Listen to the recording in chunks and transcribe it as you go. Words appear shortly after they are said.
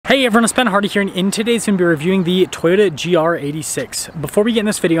Hey everyone, it's Ben Hardy here, and in today's going to be reviewing the Toyota GR86. Before we get in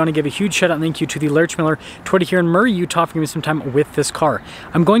this video, I want to give a huge shout out and thank you to the Lurch Miller Toyota here in Murray, Utah for giving me some time with this car.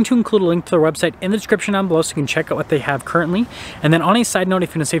 I'm going to include a link to their website in the description down below so you can check out what they have currently. And then on a side note,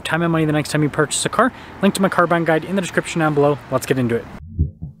 if you want to save time and money the next time you purchase a car, link to my car buying guide in the description down below. Let's get into it.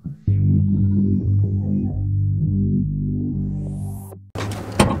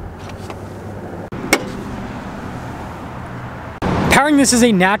 Powering this is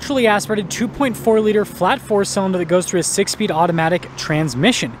a naturally aspirated 2.4 liter flat 4-cylinder that goes through a 6-speed automatic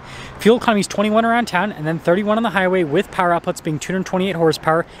transmission. Fuel economy is 21 around town and then 31 on the highway, with power outputs being 228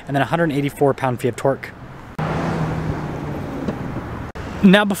 horsepower and then 184 pound-feet of torque.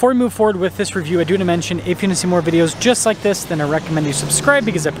 Now, before we move forward with this review, I do want to mention, if you want to see more videos just like this, then I recommend you subscribe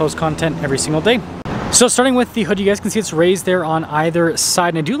because I post content every single day. So starting with the hood, you guys can see it's raised there on either side,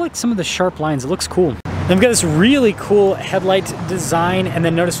 and I do like some of the sharp lines. It looks cool. Then we've got this really cool headlight design, and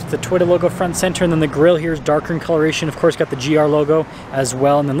then notice with the Toyota logo front center, and then the grille here is darker in coloration. Of course, got the GR logo as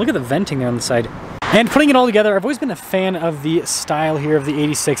well, and then look at the venting there on the side. And putting it all together, I've always been a fan of the style here of the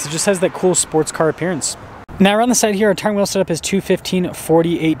 86. It just has that cool sports car appearance. Now around the side here, our tire wheel setup is 215,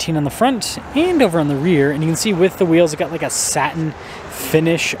 40, 18 on the front and over on the rear, and you can see with the wheels, it got like a satin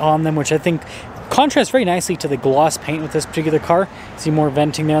finish on them, which I think contrasts very nicely to the gloss paint with this particular car. See more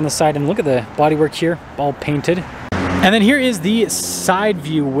venting there on the side, and look at the bodywork here, all painted. And then here is the side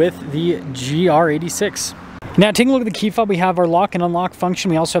view with the GR86. Now taking a look at the key fob, we have our lock and unlock function.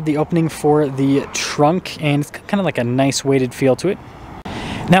 We also have the opening for the trunk, and it's kind of like a nice weighted feel to it.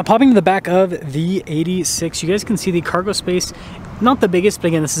 Now popping to the back of the 86, you guys can see the cargo space. Not the biggest, but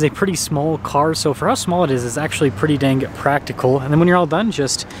again, this is a pretty small car, so for how small it is, it's actually pretty dang practical. And then when you're all done,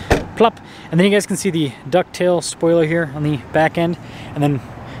 just plop. And then you guys can see the ducktail spoiler here on the back end. And then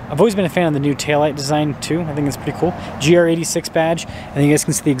I've always been a fan of the new taillight design too. I think it's pretty cool. GR86 badge. And then you guys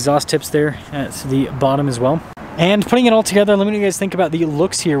can see the exhaust tips there at the bottom as well. And putting it all together, let me know what you guys think about the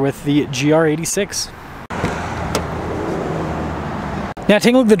looks here with the GR86. Now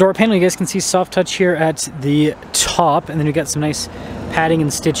taking a look at the door panel, you guys can see soft touch here at the top, and then we got some nice padding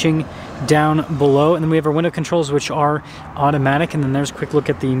and stitching down below, and then we have our window controls, which are automatic, and then there's a quick look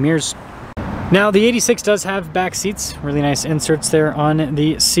at the mirrors. Now the 86 does have back seats, really nice inserts there on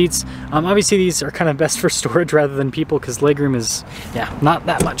the seats. Obviously these are kind of best for storage rather than people because legroom is, yeah, not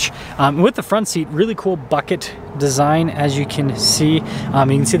that much. With the front seat, really cool bucket design, as you can see. You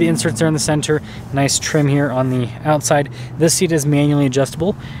can see the inserts there in the center, nice trim here on the outside. This seat is manually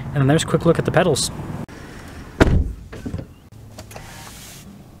adjustable, and then there's a quick look at the pedals.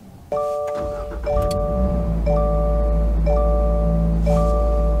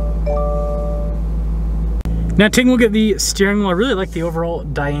 Now taking a look at the steering wheel, I really like the overall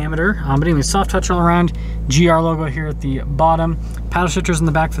diameter, but anyway, soft touch all around, GR logo here at the bottom, paddle shifters in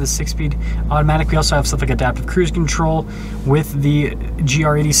the back for the 6-speed automatic. We also have stuff like adaptive cruise control with the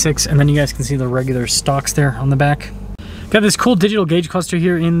GR86, and then you guys can see the regular stocks there on the back. Got this cool digital gauge cluster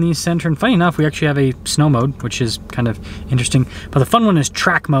here in the center, and funny enough, we actually have a snow mode, which is kind of interesting, but the fun one is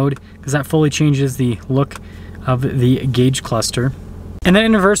track mode, because that fully changes the look of the gauge cluster. And then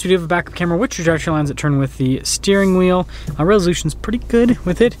in reverse, we do have a backup camera, which trajectory lines that turn with the steering wheel. Resolution's pretty good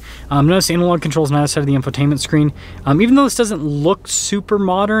with it. Notice the analog controls on the other side of the infotainment screen. Even though this doesn't look super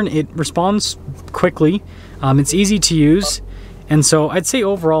modern, it responds quickly. It's easy to use. And so I'd say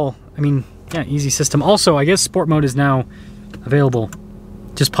overall, I mean, yeah, easy system. Also, I guess sport mode is now available.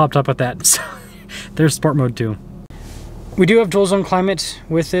 Just popped up with that. So there's sport mode too. We do have dual zone climate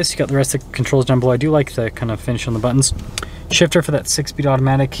with this. You got the rest of the controls down below. I do like the kind of finish on the buttons. Shifter for that 6-speed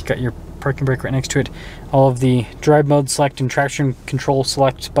automatic. You got your parking brake right next to it. All of the drive mode select and traction control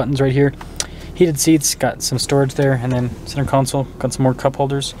select buttons right here. Heated seats, got some storage there, and then center console, got some more cup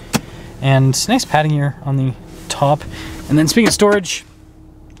holders. And nice padding here on the top. And then speaking of storage,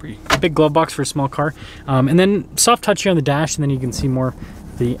 pretty big glove box for a small car. And then soft touch here on the dash, and then you can see more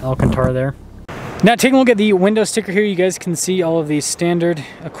of the Alcantara there. Now taking a look at the window sticker here, you guys can see all of the standard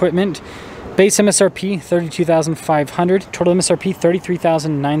equipment. Base MSRP $32,500, total MSRP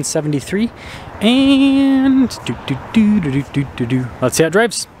 $33,973, and let's see how it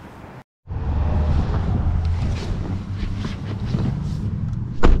drives.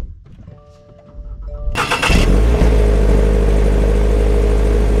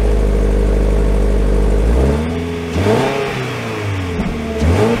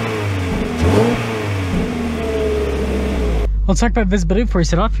 Let's talk about visibility before we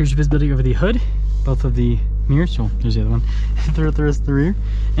set off. Here's your visibility over the hood, both of the mirrors. Oh, there's the other one. The rest of the rear.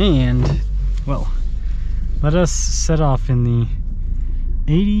 And, well, let us set off in the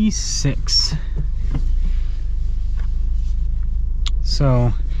 86.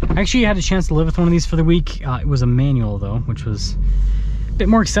 So I actually had a chance to live with one of these for the week. It was a manual though, which was a bit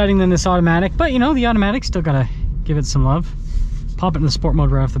more exciting than this automatic, but you know, the automatic still gotta give it some love. Pop it in the sport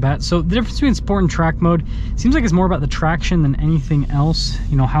mode right off the bat. So the difference between sport and track mode seems like it's more about the traction than anything else.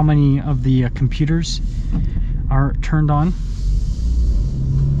 You know, how many of the computers are turned on.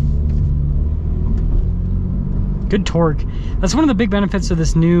 Good torque. That's one of the big benefits of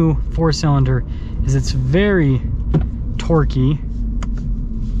this new 4-cylinder, is it's very torquey.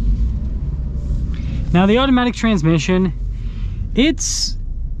 Now the automatic transmission, it's,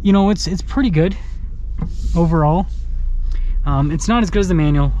 you know, it's pretty good overall. It's not as good as the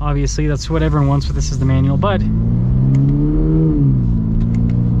manual, obviously. That's what everyone wants with this, is the manual, but you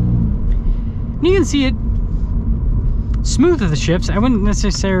can see it smooth with the shifts. I wouldn't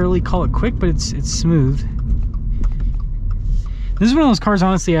necessarily call it quick, but it's smooth. This is one of those cars,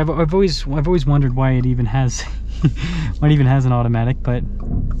 honestly, I've always wondered why it even has why it even has an automatic, but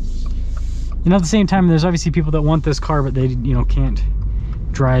you know, at the same time, there's obviously people that want this car, but they, you know, can't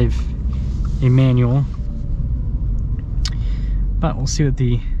drive a manual. But we'll see what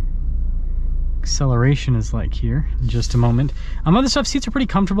the acceleration is like here in just a moment. Other stuff, seats are pretty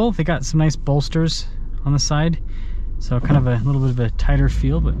comfortable. They got some nice bolsters on the side, so kind of a little bit of a tighter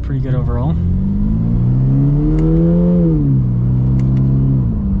feel, but pretty good overall.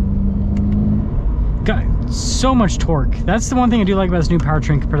 Got so much torque. That's the one thing I do like about this new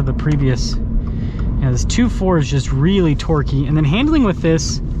powertrain compared to the previous. You know, this 2.4 is just really torquey, and then handling with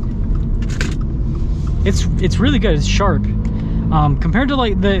this, it's really good. It's sharp. Compared to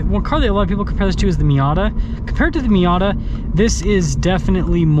like the one car that a lot of people compare this to is the Miata. Compared to the Miata, this is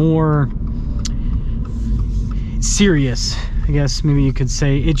definitely more serious, I guess maybe you could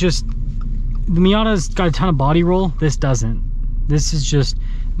say. It just, the Miata's got a ton of body roll. This doesn't. This is just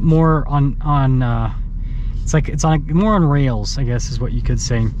more on it's like it's on more on rails, I guess is what you could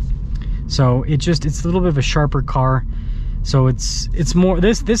say. So it's a little bit of a sharper car. So it's more,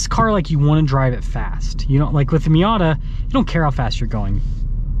 this car, like, you want to drive it fast. You don't, like with the Miata, you don't care how fast you're going.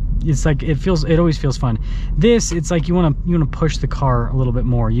 It's like, it always feels fun. This, it's like you want to push the car a little bit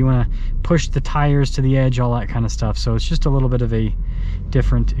more. You want to push the tires to the edge, all that kind of stuff. So it's just a little bit of a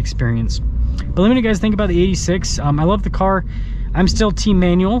different experience. But let me know, guys, think about the 86. I love the car. I'm still team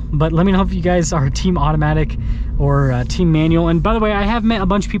manual, but let me know if you guys are team automatic or team manual. And by the way, I have met a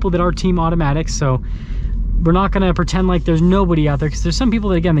bunch of people that are team automatic, so we're not going to pretend like there's nobody out there, because there's some people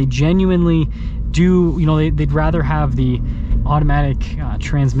that, again, they genuinely do, you know, they'd rather have the automatic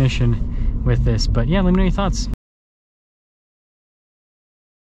transmission with this. But yeah, let me know your thoughts.